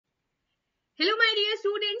Hello my dear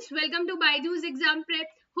students, welcome to BYJU'S exam prep.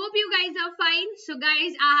 Hope you guys are fine. So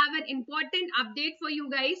guys, I have an important update for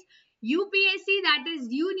you guys. UPSC, that is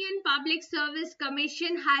Union Public Service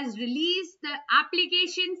Commission, has released the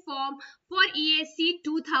application form for ESE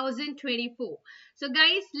 2024. So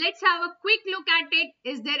guys, let's have a quick look at it.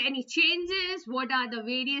 Is there any changes? What are the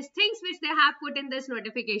various things which they have put in this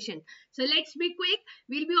notification? So let's be quick.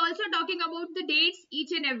 We'll be also talking about the dates, each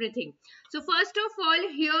and everything. So first of all,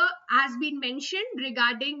 here has been mentioned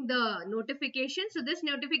regarding the notification. So this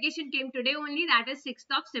notification came today only, that is 6th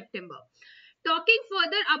of September. Talking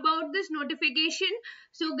further about this notification,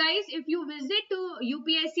 so guys, if you visit to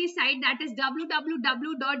UPSC site, that is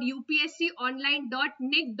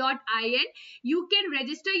www.upsconline.nic.in, you can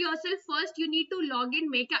register yourself. First you need to log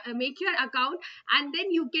in, make your account, and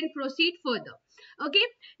then you can proceed further. Okay,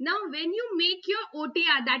 now when you make your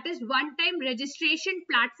OTR, that is one time registration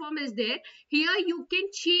platform is there. Here you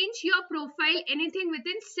can change your profile anything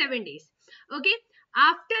within 7 days. Okay,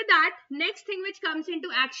 after that, next thing which comes into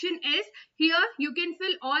action is here you can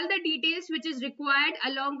fill all the details which is required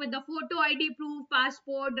along with the photo ID proof,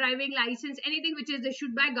 passport, driving license, anything which is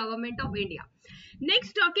issued by Government of India.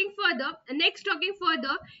 Next talking further,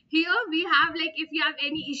 here we have, like, if you have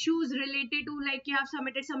any issues related to, like, you have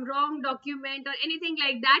submitted some wrong document or anything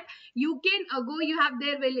like that, you can go, you have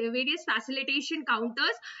their various facilitation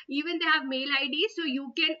counters, even they have mail ID, so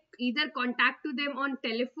you can either contact to them on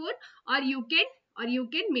telephone or you can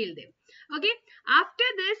mail them. Okay, after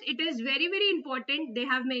this, it is very important, they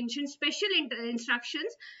have mentioned special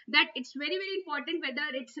instructions that it's very important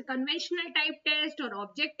whether it's a conventional type test or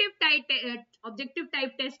objective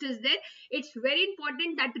type test is there. It's very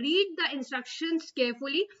important that read the instructions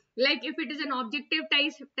carefully. Like if it is an objective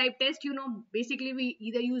type test, you know, basically we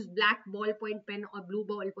either use black ballpoint pen or blue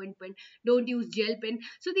ballpoint pen, don't use gel pen.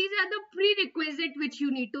 So these are the prerequisite which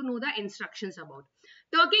you need to know the instructions about.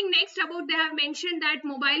 Talking next about, they have mentioned that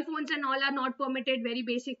mobile phones and all are not permitted, very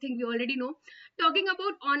basic thing we already know. Talking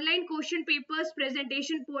about online question papers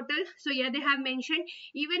presentation portal, so yeah, they have mentioned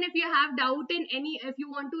even if you have doubt in any, if you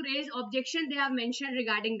want to raise objection, they have mentioned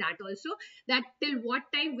regarding that also, that till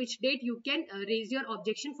what time, which date you can raise your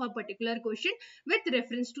objection for particular question with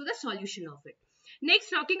reference to the solution of it. Next,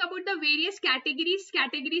 talking about the various categories,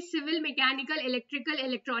 civil, mechanical, electrical,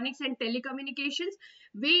 electronics and telecommunications.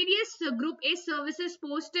 Various group A services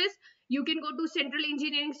posters, you can go to Central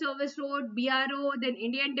Engineering Service Road, BRO, then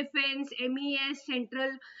Indian Defence, MES,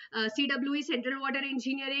 Central CWE, Central Water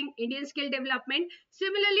Engineering, Indian Skill Development.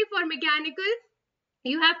 Similarly for mechanical,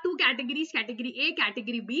 you have two categories, category A,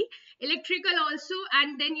 category B, electrical also,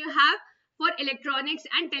 and then you have for electronics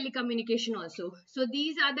and telecommunication also. So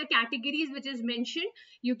these are the categories which is mentioned.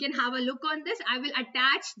 You can have a look on this. I will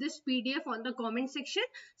attach this PDF on the comment section.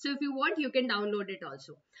 So if you want, you can download it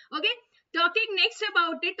also. Okay. Talking next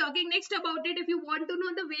about it, if you want to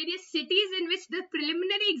know the various cities in which the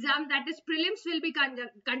preliminary exam, that is prelims, will be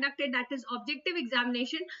conducted, that is objective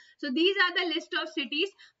examination. So these are the list of cities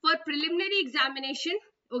for preliminary examination.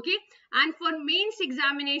 Okay. And for mains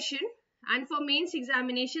examinations,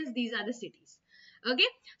 these are the cities. Okay,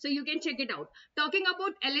 so you can check it out. Talking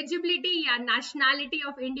about eligibility, yeah, nationality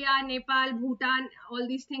of India, Nepal, Bhutan, all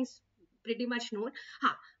these things pretty much known.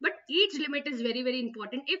 But age limit is very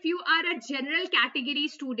important. If you are a general category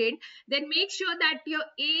student, then make sure that your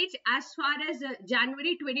age as far as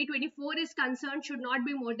January 2024 is concerned should not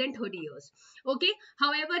be more than 30 years. Okay,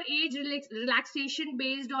 however, age relaxation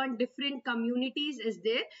based on different communities is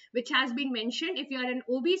there, which has been mentioned. If you are an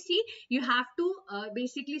OBC, you have to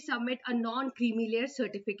basically submit a non-creamy layer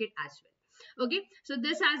certificate as well. Okay, so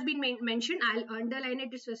this has been mentioned. I'll underline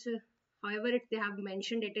it. However, they have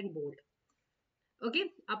mentioned it in bold.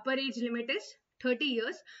 Okay, upper age limit is 30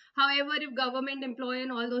 years. However, if government employee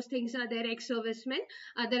and all those things are there, ex-servicemen,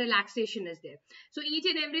 the relaxation is there. So each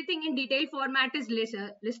and everything in detailed format is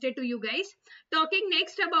listed to you guys. Talking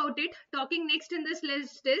next in this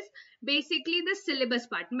list is basically the syllabus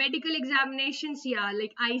part. Medical examinations, yeah,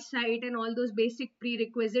 like eyesight and all those basic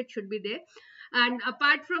prerequisites should be there. And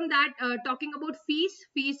apart from that, talking about fees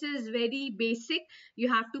is very basic. You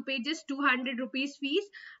have to pay just 200 rupees fees,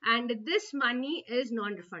 and this money is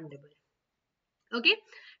non-refundable. Okay,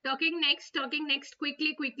 talking next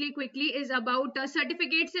quickly is about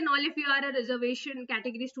certificates and all. If you are a reservation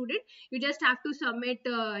category student, you just have to submit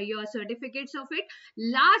your certificates of it.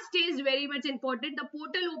 Last day is very much important. The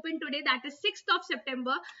portal opened today, that is 6th of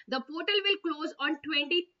September. The portal will close on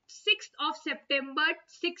 26th of September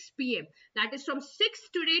 6 p.m. That is from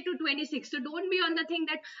 6th today to 26th. So don't be on the thing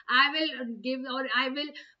that I will give or I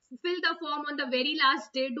will fill the form on the very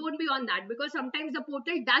last day. Don't be on that, because sometimes the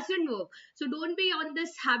portal doesn't work. So don't be on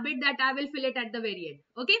this habit that I will fill it at the very end.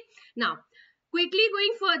 Okay. Now, quickly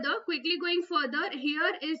going further,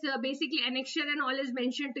 here is basically annexure and all is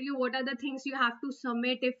mentioned to you. What are the things you have to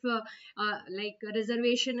submit if like a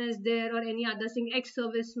reservation is there, or any other thing,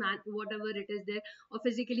 ex-serviceman, whatever it is there, or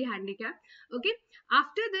physically handicapped. Okay.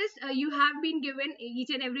 After this, you have been given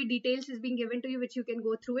each and every details is being given to you, which you can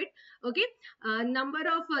go through it. Okay. Number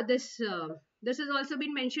of this has also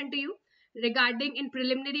been mentioned to you regarding in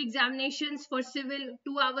preliminary examinations. For civil,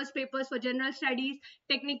 2 hours papers. For general studies,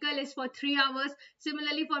 technical is for 3 hours.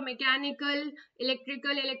 Similarly, for mechanical,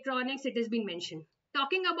 electrical, electronics, it has been mentioned.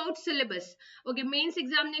 Talking about syllabus, okay, mains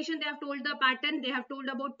examination, they have told the pattern. They have told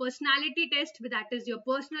about personality test, but that is your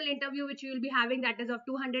personal interview which you will be having, that is of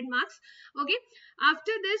 200 marks. Okay.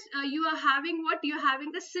 After this, you are having what? You are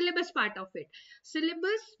having the syllabus part of it.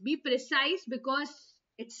 Syllabus, be precise, because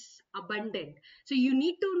it's abundant, so you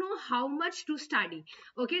need to know how much to study.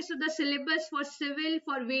 Okay. So the syllabus for civil,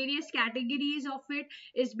 for various categories of it,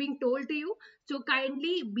 is being told to you. So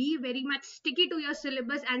kindly be very much sticky to your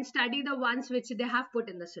syllabus and study the ones which they have put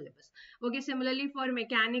in the syllabus. Okay. Similarly, for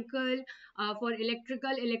mechanical, for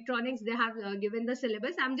electrical, electronics, they have given the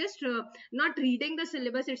syllabus. I'm just not reading the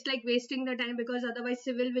syllabus. It's like wasting the time, because otherwise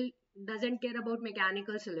civil will doesn't care about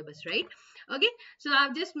mechanical syllabus, right? Okay. So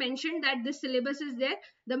I've just mentioned that this syllabus is there.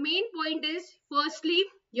 The main point is, firstly,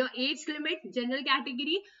 your age limit, general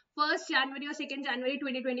category, 1st January or 2nd January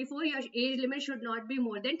 2024, your age limit should not be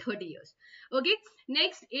more than 30 years. Okay.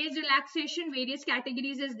 Next, age relaxation, various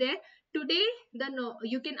categories is there. Today,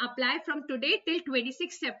 you can apply from today till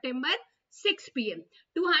 26 September 6 p.m.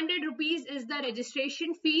 200 rupees is the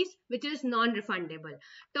registration fees, which is non-refundable.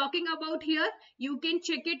 Talking about here, you can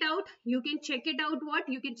check it out. You can check it out what?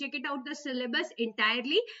 You can check it out the syllabus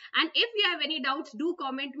entirely. And if you have any doubts, do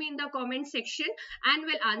comment me in the comment section and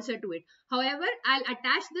we'll answer to it. However, I'll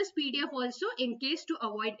attach this PDF also in case to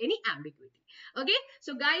avoid any ambiguity. Okay.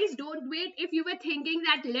 So guys, don't wait. If you were thinking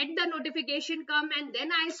that let the notification come and then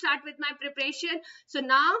I'll start with my preparation. So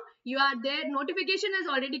now you are there. Notification has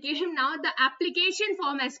already came. Now the application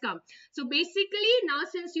form has come. So basically now,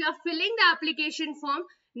 since you are filling the application form,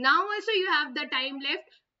 now also you have the time left.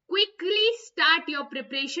 Quickly start your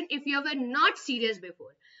preparation if you were not serious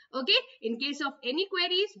before. Okay. In case of any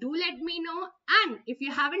queries, do let me know. And if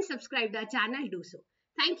you haven't subscribed our channel, do so.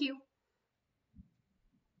 Thank you.